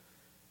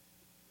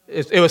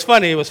It was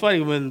funny. It was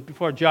funny when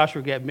before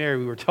Joshua got married,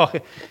 we were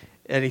talking,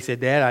 and he said,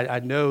 "Dad, I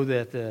know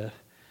that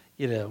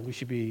we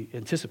should be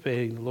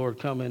anticipating the Lord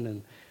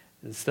coming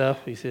and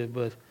stuff." He said,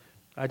 "But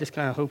I just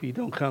kind of hope He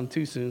don't come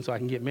too soon so I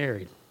can get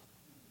married."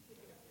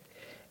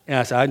 And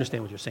I said, "I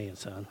understand what you're saying,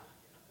 son.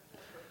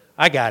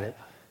 I got it."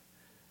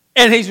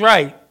 And he's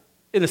right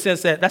in the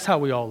sense that that's how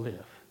we all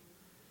live.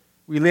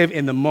 We live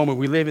in the moment.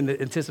 We live in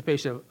the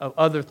anticipation of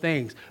other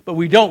things, but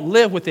we don't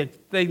live with the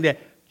thing that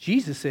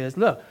Jesus says.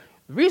 Look.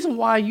 The reason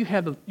why you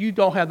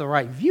don't have the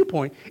right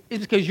viewpoint is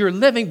because you're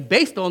living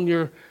based on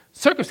your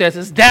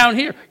circumstances down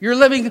here. You're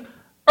living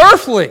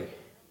earthly.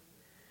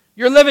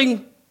 You're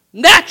living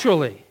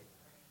naturally.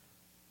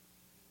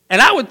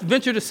 And I would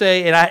venture to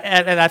say, and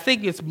I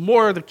think it's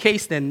more the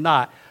case than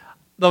not,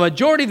 the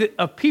majority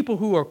of people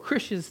who are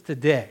Christians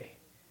today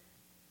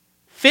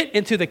fit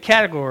into the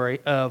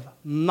category of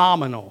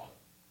nominal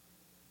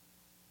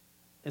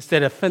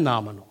instead of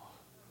phenomenal.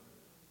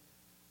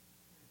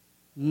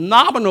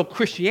 Nominal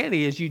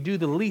Christianity is you do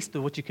the least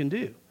of what you can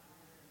do.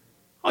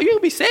 Oh, you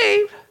can be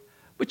saved,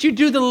 but you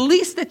do the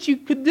least that you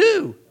could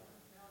do.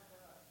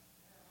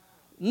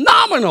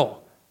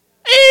 Nominal.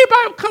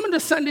 Anybody coming to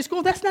Sunday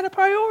school, that's not a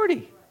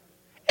priority.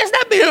 It's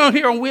not being on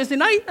here on Wednesday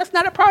night. That's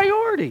not a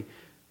priority.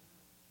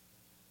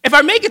 If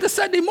I make it to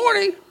Sunday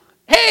morning,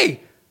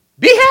 hey,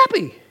 be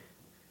happy.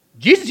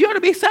 Jesus, you ought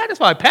to be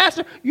satisfied.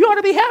 Pastor, you ought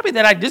to be happy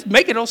that I just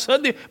make it on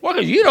Sunday. Well,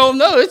 because you don't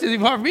know. It's even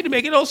hard for me to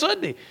make it on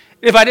Sunday.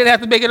 If I didn't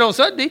have to make it on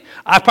Sunday,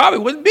 I probably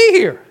wouldn't be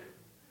here.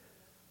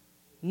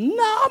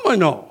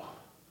 Nominal.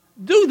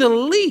 Do the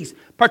least.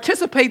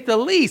 Participate the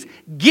least.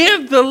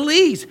 Give the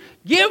least.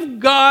 Give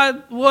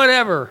God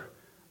whatever.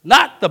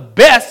 Not the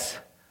best,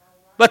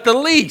 but the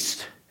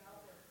least.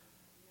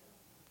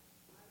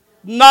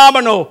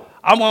 Nominal.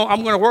 I'm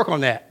going to work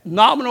on that.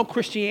 Nominal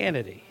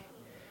Christianity.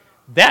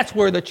 That's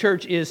where the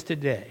church is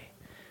today.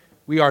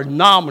 We are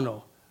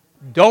nominal.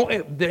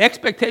 The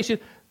expectation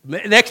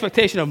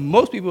of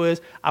most people is,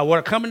 I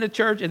want to come into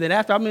church, and then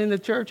after I'm in the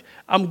church,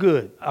 I'm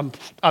good.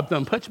 I've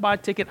done punched my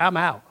ticket, I'm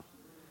out.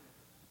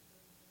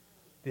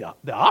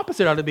 The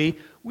opposite ought to be,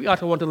 we ought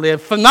to want to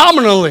live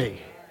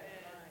phenomenally.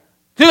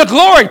 To the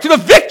glory, to the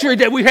victory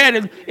that we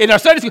had in our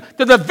Sunday school,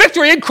 to the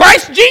victory in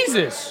Christ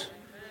Jesus.